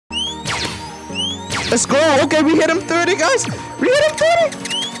Let's go. Okay, we hit him 30, guys. We hit him 30.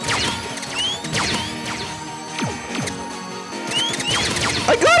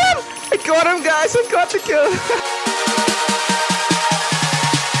 I got him. I got him, guys. I got the kill.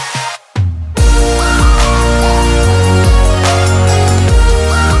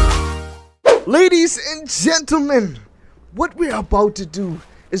 Ladies and gentlemen, what we're about to do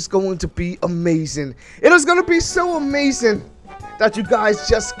is going to be amazing. It is going to be so amazing that you guys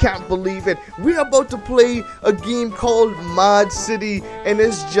just can't believe it. We're about to play a game called Mod City, and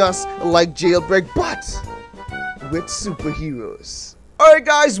it's just like Jailbreak, but with superheroes. Alright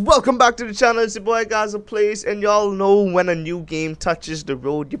guys, welcome back to the channel. It's your boy Gaza Plays, and y'all know when a new game touches the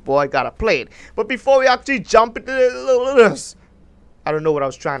road, your boy gotta play it. But before we actually jump into this, I don't know what I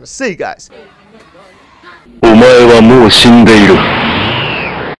was trying to say, guys.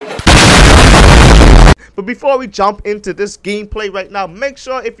 But before we jump into this gameplay right now, make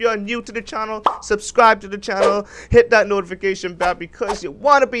sure if you're new to the channel, subscribe to the channel, hit that notification bell because you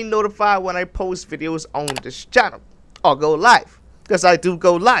want to be notified when I post videos on this channel. Or go live, because I do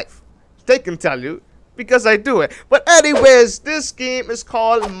go live. They can tell you, because I do it. But anyways, this game is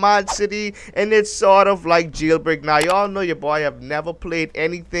called Mod City, and it's sort of like Jailbreak. Now y'all know your boy have never played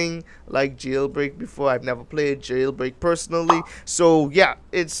anything like Jailbreak before. I've never played Jailbreak personally, so yeah,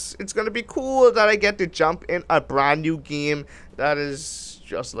 it's gonna be cool that I get to jump in a brand new game that is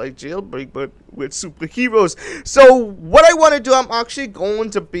just like Jailbreak but with superheroes. So what I want to do, I'm actually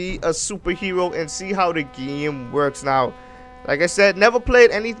going to be a superhero and see how the game works. Now like I said, never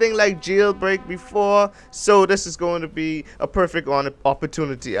played anything like Jailbreak before, so this is going to be a perfect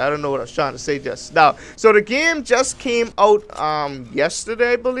opportunity. I don't know what I was trying to say just now. So the game just came out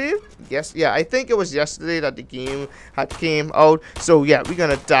yesterday, I believe. Yes, yeah, I think it was yesterday that the game had came out. So yeah, we're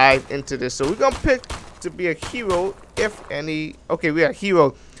gonna dive into this. So we're gonna pick to be a hero, if any. Okay, we are a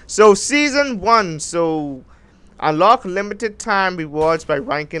hero. So season 1. So unlock limited time rewards by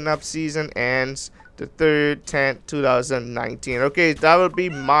ranking up. Season ends the 3rd 10th 2019. Okay, that will be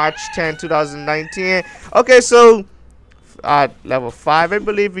March 10 2019. Okay, so at level 5 I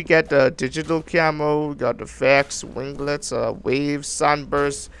believe we get the digital camo, we got the effects, winglets, waves,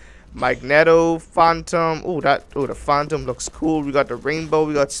 sunburst, magneto, phantom. The phantom looks cool. We got the rainbow,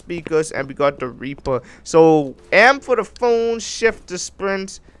 we got speakers, and we got the reaper. So M for the phone, shift to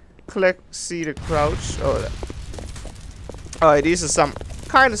sprint, click C to crouch. Alright, these are some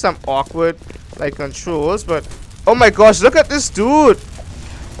awkward like controls, but oh my gosh, look at this dude.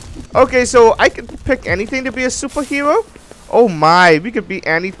 Okay, so I could pick anything to be a superhero. Oh my, we could be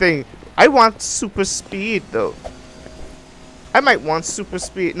anything. I want super speed though. I might want super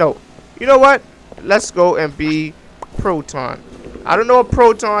speed. No, you know what, let's go and be Proton. I don't know what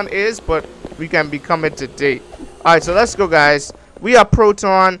Proton is, but we can become it today. Alright, so let's go guys. We are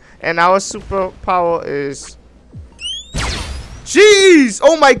Proton, and our superpower is, jeez,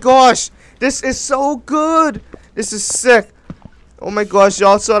 oh my gosh, this is so good. This is sick. Oh my gosh,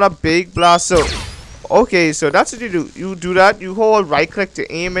 y'all saw that big blast. So, okay, so that's what you do. You do that. You hold right click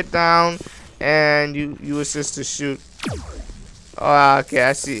to aim it down, and you assist to shoot. Okay,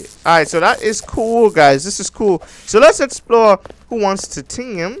 I see. Alright, so that is cool, guys. This is cool. So let's explore who wants to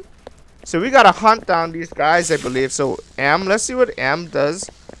team. So we gotta hunt down these guys, I believe. So M, let's see what M does.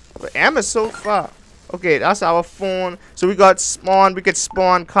 But M is so far. Okay, that's our phone. So we got spawn. We could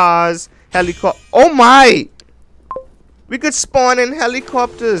spawn cars, helicopter. Oh my! We could spawn in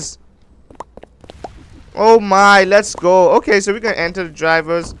helicopters. Oh my, let's go. Okay, so we can enter the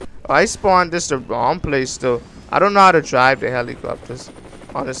drivers. Oh, I spawned this the wrong place though. I don't know how to drive the helicopters,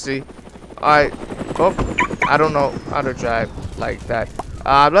 honestly. Alright. Oh, I don't know how to drive like that.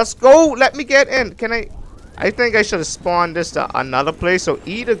 Let's go. Let me get in. Can I think I should have spawned this to another place. So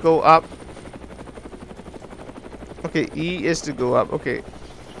E to go up. Okay, E is to go up. Okay,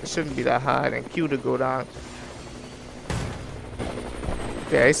 it shouldn't be that high. And Q to go down.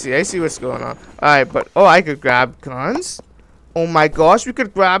 Okay, I see what's going on. Alright, but oh, I could grab guns. Oh my gosh, we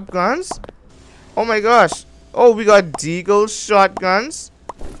could grab guns. Oh my gosh. Oh, we got deagle shotguns.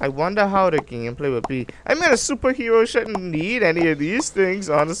 I wonder how the gameplay would be. I mean, a superhero shouldn't need any of these things,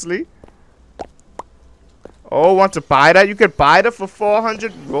 honestly. Oh, want to buy that? You could buy that for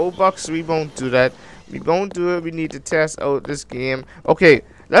 400 Robux. We won't do that. We won't do it. We need to test out this game. Okay,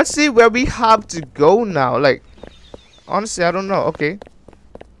 let's see where we have to go now. Like, honestly, I don't know. Okay,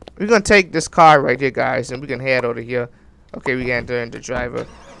 we're gonna take this car right here, guys, and we can head over here. Okay, we enter in the driver.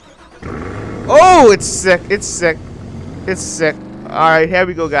 Oh, it's sick. It's sick. It's sick. Alright, here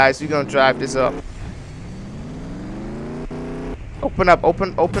we go, guys. We're gonna drive this up. Open up.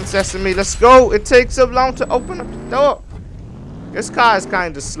 Open sesame. Let's go. It takes so long to open up the door. This car is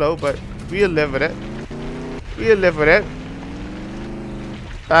kind of slow, but we'll live with it. We'll live with it.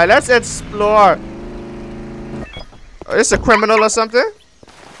 Alright, let's explore. Oh, it's a criminal or something?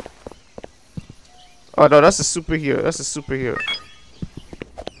 Oh no, that's a superhero. That's a superhero.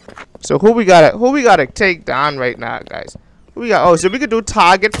 So who we gotta take down right now, guys? Who we got? Oh, so we can do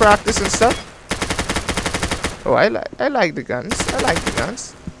target practice and stuff. Oh, I like the guns. I like the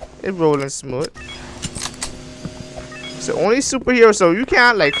guns. It's rolling smooth. So only superheroes. So you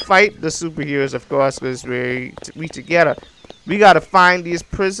can't like fight the superheroes, of course, because we together. We gotta find these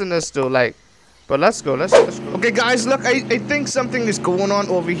prisoners though, like. But let's go. Let's go. Okay, guys, look. I think something is going on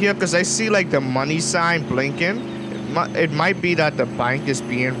over here because I see like the money sign blinking. It might be that the bank is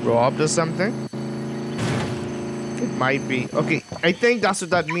being robbed or something. It might be. Okay, I think that's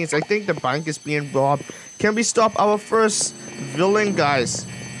what that means. I think the bank is being robbed. Can we stop our first villain, guys?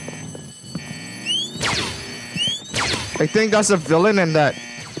 I think that's a villain in that.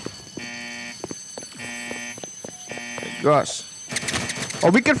 Gosh. Oh,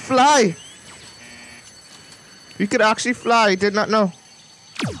 we can fly. We could actually fly. I did not know.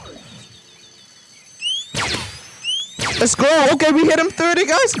 Let's go. Okay, we hit him 30,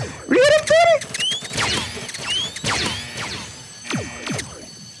 guys. We hit him 30.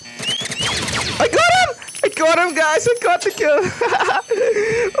 I got him. I got him, guys. I got the kill.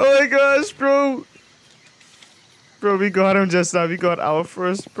 Oh my gosh, bro. Bro, we got him just now. We got our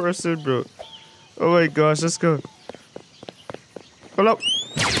first person, bro. Oh my gosh, let's go. Hold up.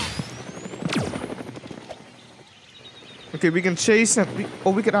 Okay, we can chase him.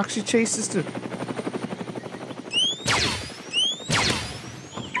 We can actually chase this dude.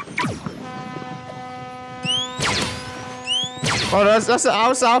 Oh, that's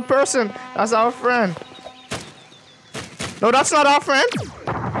our person. That's our friend. No, that's not our friend.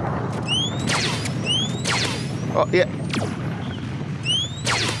 Oh, yeah.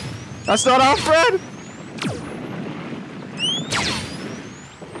 That's not our friend.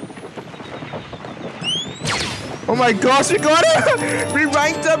 Oh my gosh, we got him. We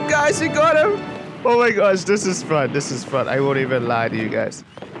ranked up, guys. We got him. Oh my gosh, this is fun. This is fun. I won't even lie to you guys.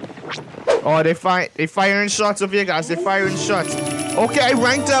 Oh, they firing shots over here, guys. They firing shots. Okay, I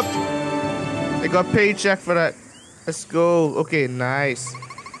ranked up. I got paycheck for that. Let's go. Okay, nice.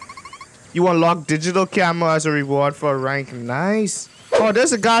 You unlock digital camera as a reward for a rank. Nice. Oh,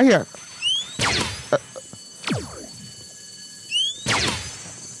 there's a guy here.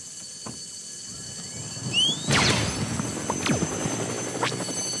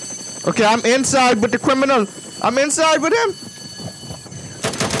 Okay, I'm inside with the criminal. I'm inside with him.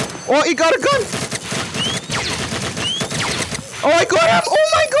 Oh, he got a gun. Oh, I got him. Oh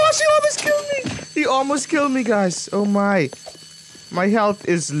my gosh, he almost killed me. He almost killed me, guys. Oh my. My health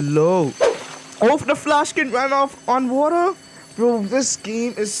is low. Oh, the flash can run off on water. Bro, this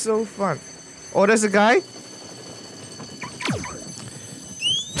game is so fun. Oh, there's a guy.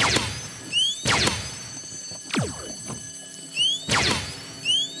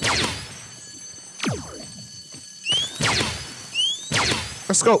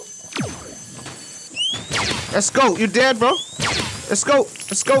 Let's go. Let's go. You dead, bro? Let's go.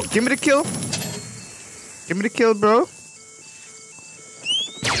 Let's go. Give me the kill. Give me the kill, bro.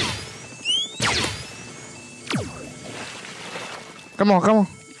 Come on, come on.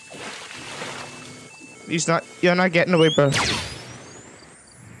 You're not getting away, bro.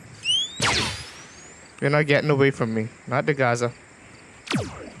 You're not getting away from me. Not the Gaza.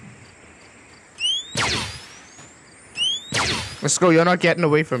 Let's go. You're not getting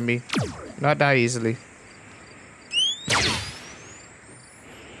away from me. Not that easily.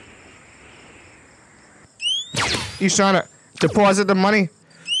 He's trying to deposit the money.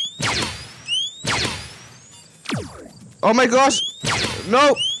 Oh my gosh.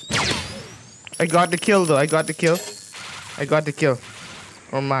 No. I got the kill though. I got the kill. I got the kill.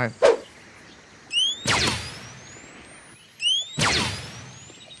 Oh my.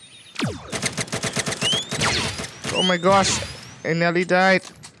 Oh my gosh. I nearly died.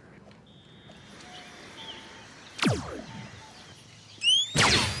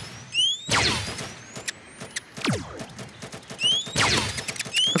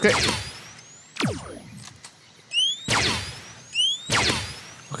 Okay.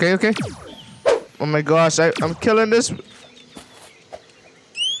 Okay, okay. Oh my gosh, I'm killing this.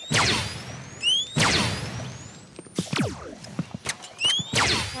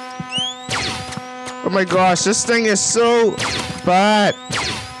 Oh my gosh, this thing is so bad.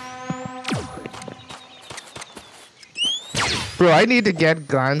 Bro, I need to get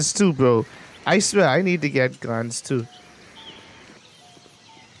guns too, bro. I swear, I need to get guns too.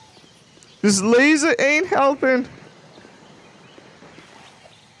 This laser ain't helping.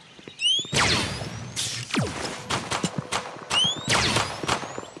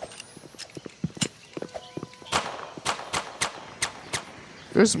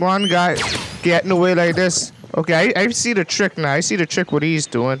 This one guy getting away like this. Okay, I see the trick now. I see the trick what he's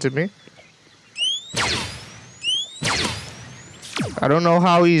doing to me. I don't know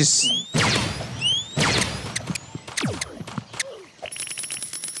how he's...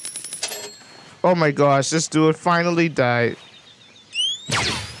 Oh my gosh, this dude finally died.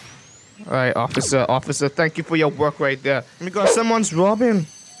 Alright, officer, thank you for your work right there. Oh my god, someone's robbing.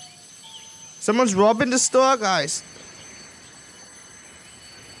 Someone's robbing the store, guys.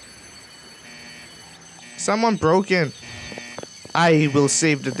 Someone broke in. I will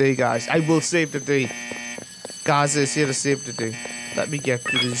save the day, guys. I will save the day. Gaza is here to save the day. Let me get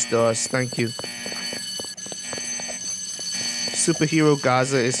through these doors. Thank you. Superhero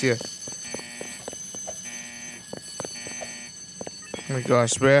Gaza is here. Oh my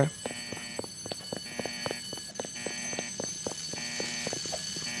gosh, where?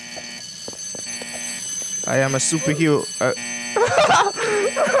 I am a superhero.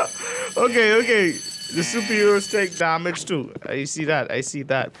 Okay. The superheroes take damage too. I see that.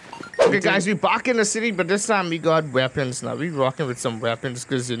 Okay, guys, we back in the city, but this time we got weapons now. We rocking with some weapons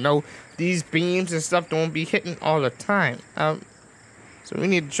because you know these beams and stuff don't be hitting all the time. So we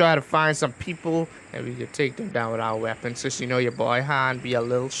need to try to find some people and we can take them down with our weapons. Just you know, your boy hand be a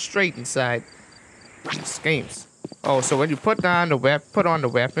little straight inside these games. Oh, so when you put on the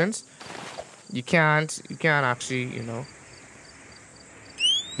weapons, you can't actually, you know.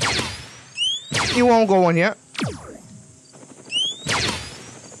 You won't go in here.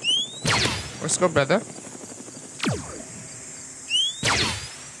 Let's go, brother.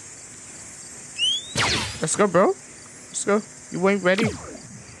 Let's go, bro. Let's go. You ain't ready.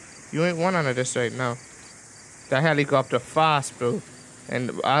 You ain't one under this right now. That helicopter fast, bro.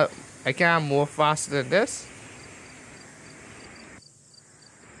 And I can't move faster than this.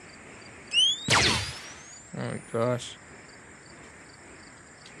 Oh my gosh.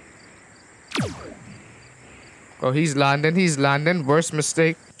 Oh, he's landing. Worst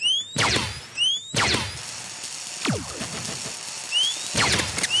mistake.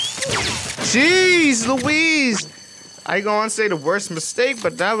 Jeez Louise! I gonna say the worst mistake,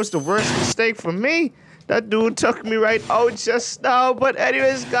 but that was the worst mistake for me. That dude took me right out just now. But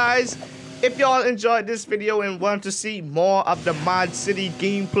anyways, guys, if y'all enjoyed this video and want to see more of the Mod City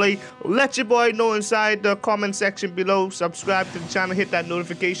gameplay, let your boy know inside the comment section below. Subscribe to the channel, hit that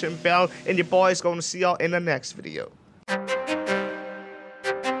notification bell, and your boy's gonna see y'all in the next video.